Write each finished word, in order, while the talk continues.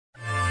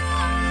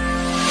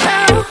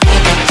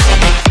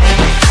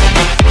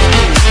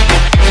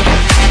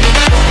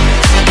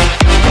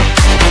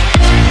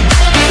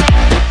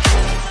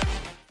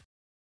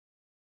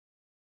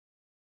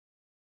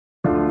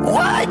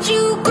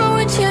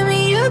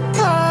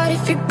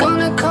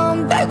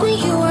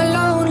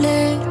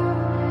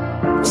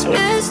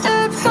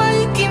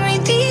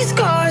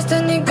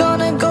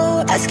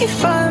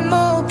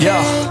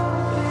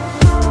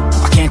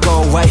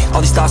away.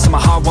 All these thoughts in my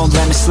heart won't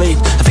let me sleep.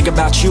 I think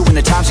about you and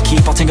the times we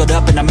keep all tangled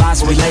up in our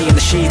minds when we lay in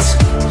the sheets.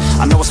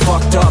 I know it's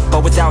fucked up,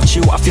 but without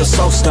you I feel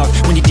so stuck.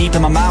 When you're deep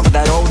in my mind with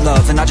that old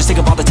love, and I just think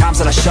of all the times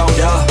that I showed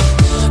up.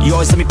 You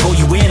always let me pull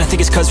you in, I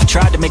think it's cause we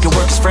tried to make it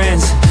work as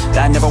friends.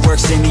 That never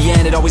works in the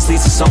end, it always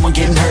leads to someone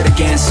getting hurt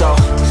again. So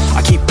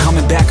I keep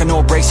coming back, I know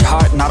it breaks your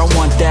heart, and I don't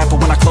want that. But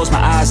when I close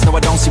my eyes, no I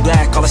don't see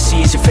black. All I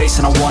see is your face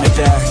and I want it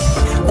back.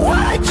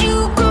 Why'd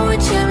you go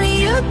and tear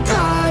me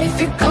apart?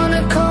 If you're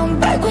gonna come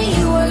back when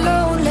you are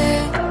lonely.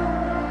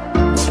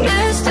 It's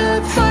messed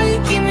up how you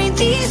give me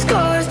these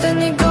scars, then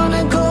you're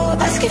gonna go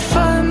ask if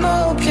I'm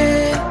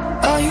okay.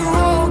 Are you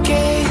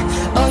okay?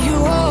 Are you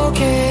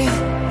okay?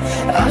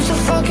 I'm so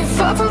fucking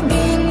far from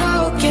being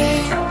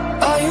okay.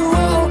 Are you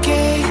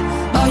okay?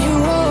 Are you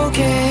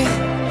okay?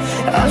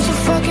 I'm so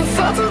fucking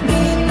far from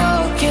being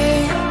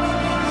okay.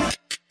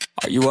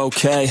 Are you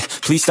okay?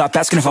 Please stop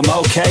asking if I'm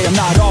okay. I'm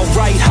not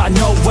alright,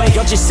 no way.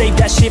 I'll just save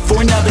that shit for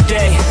another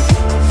day.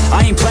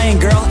 I ain't playing,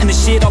 girl, and the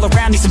shit all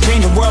around needs some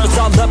changing. World's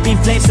all up in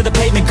flames to the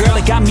pavement, girl.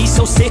 It got me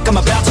so sick, I'm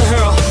about to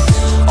hurl.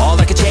 All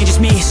I can change is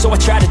me, so I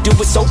try to do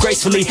it so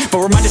gracefully.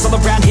 But reminders all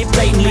around hit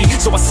blatantly,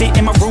 so I sit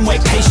in my room,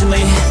 wait patiently.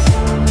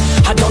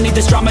 I don't need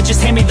this drama,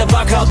 just hand me the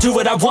vodka. I'll do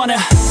what I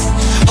wanna,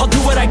 I'll do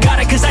what I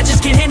gotta, cause I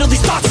just can't handle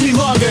these thoughts any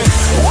longer.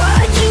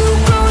 Why'd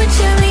you